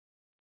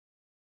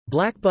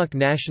Blackbuck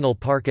National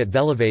Park at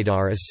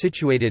Velavadar is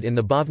situated in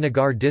the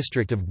Bhavnagar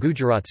district of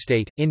Gujarat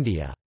state,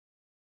 India.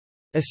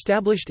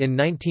 Established in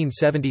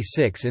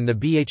 1976 in the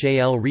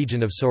Bhal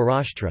region of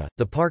Saurashtra,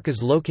 the park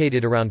is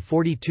located around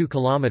 42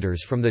 km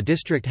from the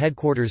district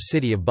headquarters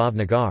city of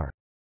Bhavnagar.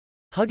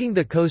 Hugging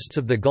the coasts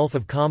of the Gulf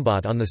of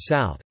Khambat on the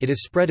south, it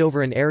is spread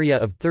over an area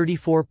of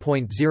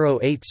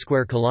 34.08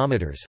 square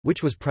kilometers,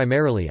 which was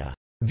primarily a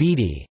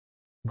Vidi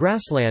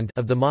grassland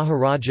of the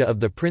Maharaja of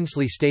the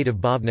princely state of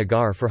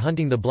Bhavnagar for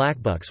hunting the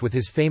blackbucks with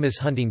his famous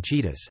hunting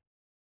cheetahs.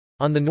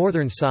 On the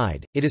northern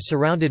side, it is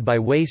surrounded by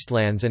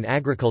wastelands and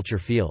agriculture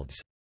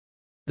fields.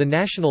 The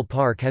national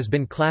park has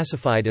been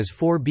classified as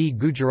 4B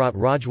Gujarat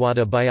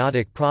Rajwada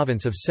Biotic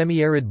Province of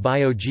Semi-Arid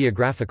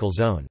Biogeographical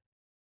Zone.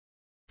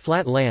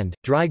 Flat land,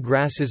 dry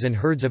grasses and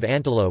herds of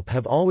antelope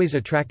have always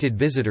attracted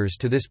visitors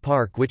to this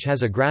park, which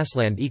has a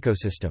grassland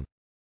ecosystem.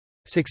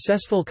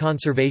 Successful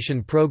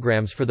conservation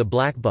programs for the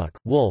blackbuck,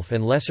 wolf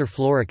and lesser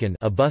florican,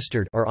 a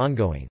bustard, are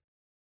ongoing.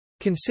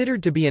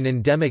 Considered to be an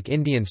endemic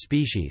Indian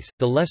species,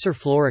 the lesser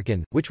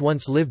florican, which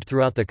once lived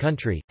throughout the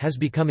country, has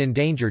become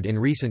endangered in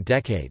recent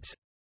decades.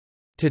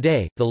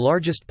 Today, the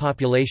largest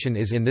population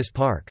is in this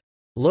park.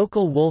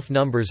 Local wolf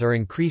numbers are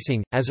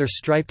increasing, as are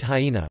striped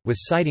hyena, with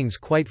sightings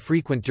quite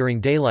frequent during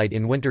daylight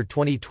in winter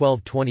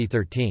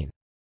 2012-2013.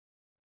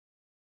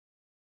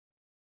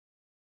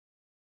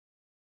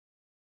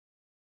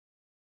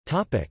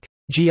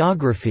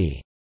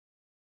 Geography.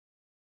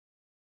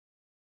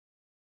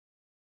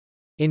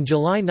 In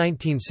July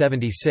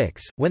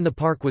 1976, when the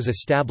park was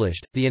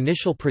established, the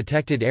initial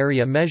protected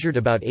area measured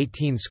about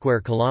 18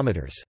 square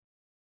kilometers.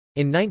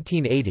 In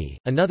 1980,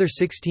 another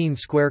 16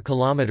 square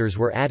kilometers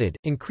were added,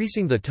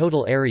 increasing the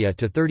total area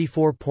to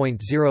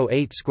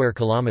 34.08 square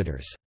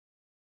kilometers.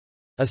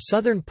 A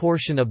southern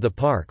portion of the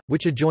park,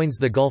 which adjoins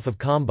the Gulf of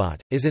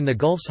Khambat, is in the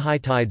Gulf's high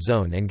tide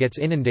zone and gets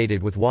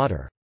inundated with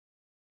water.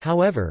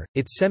 However,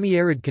 its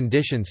semi-arid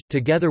conditions,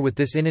 together with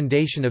this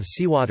inundation of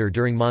seawater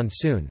during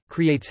monsoon,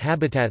 creates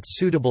habitats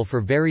suitable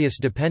for various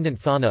dependent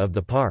fauna of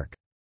the park.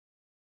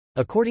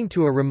 According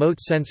to a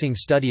remote sensing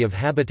study of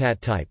habitat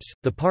types,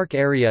 the park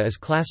area is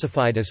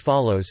classified as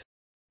follows: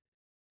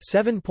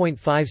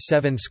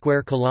 7.57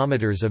 square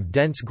kilometers of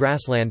dense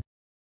grassland,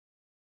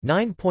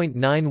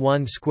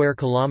 9.91 square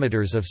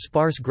kilometers of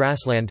sparse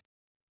grassland,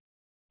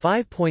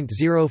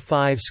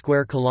 5.05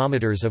 square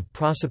kilometers of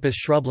prosopis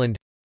shrubland,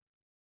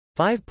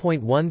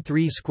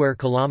 5.13 square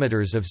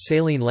kilometers of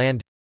saline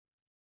land,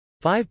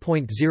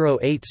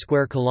 5.08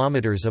 square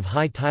kilometers of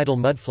high tidal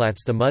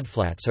mudflats. The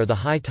mudflats are the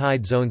high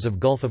tide zones of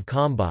Gulf of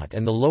Khambat,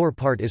 and the lower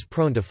part is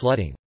prone to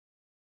flooding.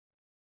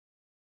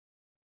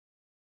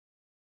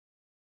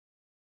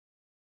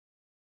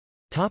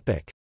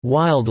 Topic: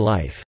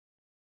 Wildlife.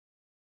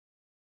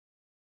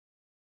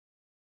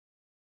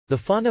 The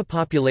fauna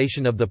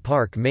population of the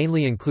park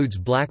mainly includes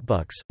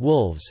blackbucks,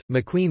 wolves,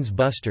 McQueen's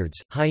bustards,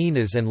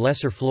 hyenas and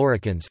lesser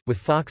floricans, with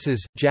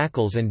foxes,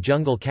 jackals and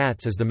jungle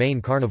cats as the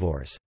main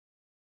carnivores.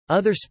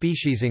 Other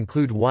species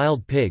include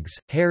wild pigs,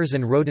 hares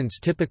and rodents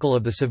typical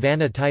of the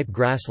savanna-type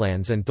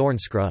grasslands and thorn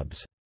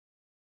scrubs.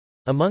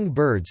 Among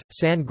birds,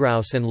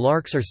 sandgrouse and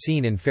larks are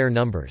seen in fair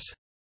numbers.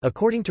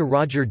 According to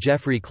Roger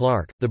Jeffrey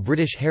Clark, the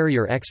British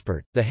harrier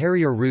expert, the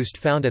harrier roost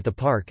found at the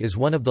park is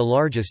one of the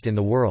largest in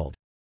the world.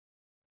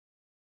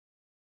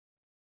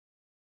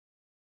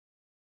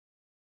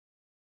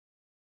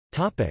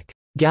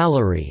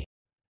 Gallery.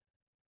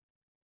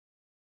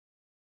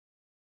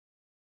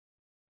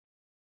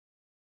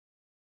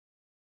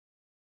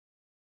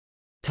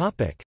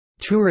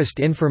 Tourist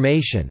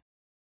information.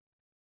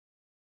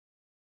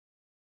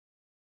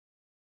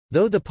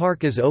 Though the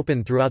park is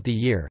open throughout the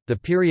year, the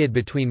period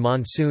between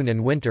monsoon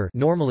and winter,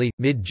 normally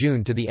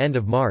mid-June to the end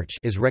of March,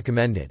 is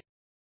recommended.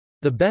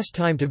 The best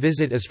time to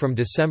visit is from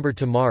December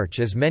to March,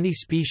 as many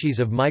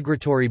species of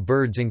migratory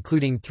birds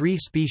including 3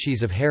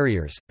 species of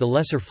harriers, the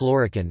lesser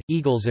florican,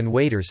 eagles and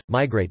waders,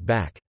 migrate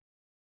back.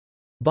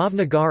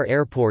 Bhavnagar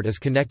Airport is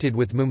connected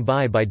with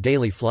Mumbai by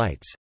daily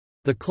flights.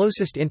 The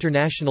closest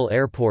international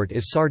airport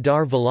is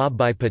Sardar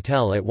Vallabhbhai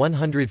Patel at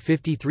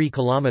 153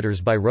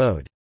 km by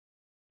road.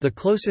 The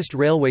closest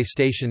railway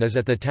station is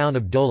at the town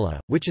of Dola,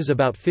 which is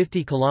about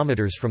 50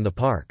 km from the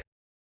park.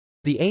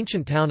 The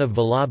ancient town of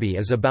Vallabhi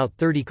is about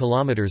 30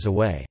 km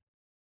away.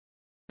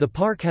 The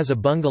park has a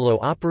bungalow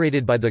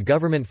operated by the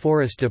Government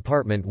Forest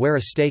Department where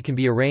a stay can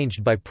be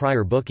arranged by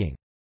prior booking.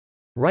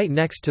 Right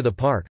next to the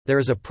park, there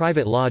is a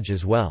private lodge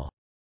as well.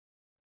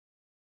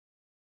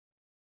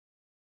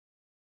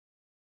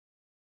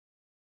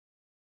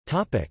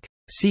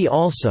 See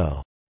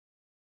also: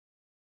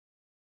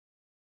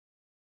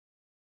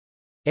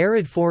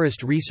 Arid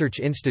Forest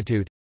Research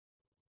Institute,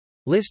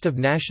 List of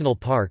national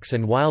parks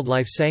and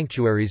wildlife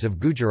sanctuaries of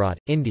Gujarat,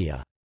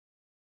 India.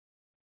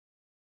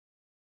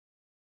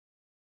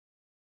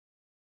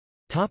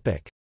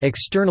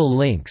 External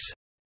links: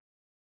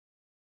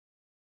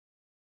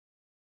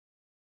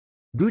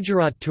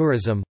 Gujarat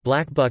Tourism,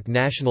 Blackbuck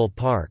National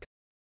Park.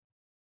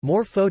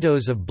 More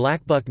photos of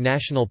Blackbuck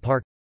National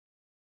Park.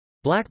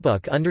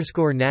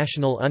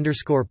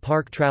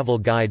 Blackbuck_National_Park travel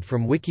guide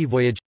from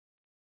Wikivoyage.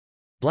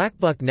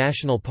 Blackbuck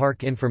National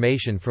Park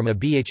information from a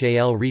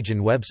BHAL region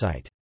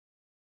website.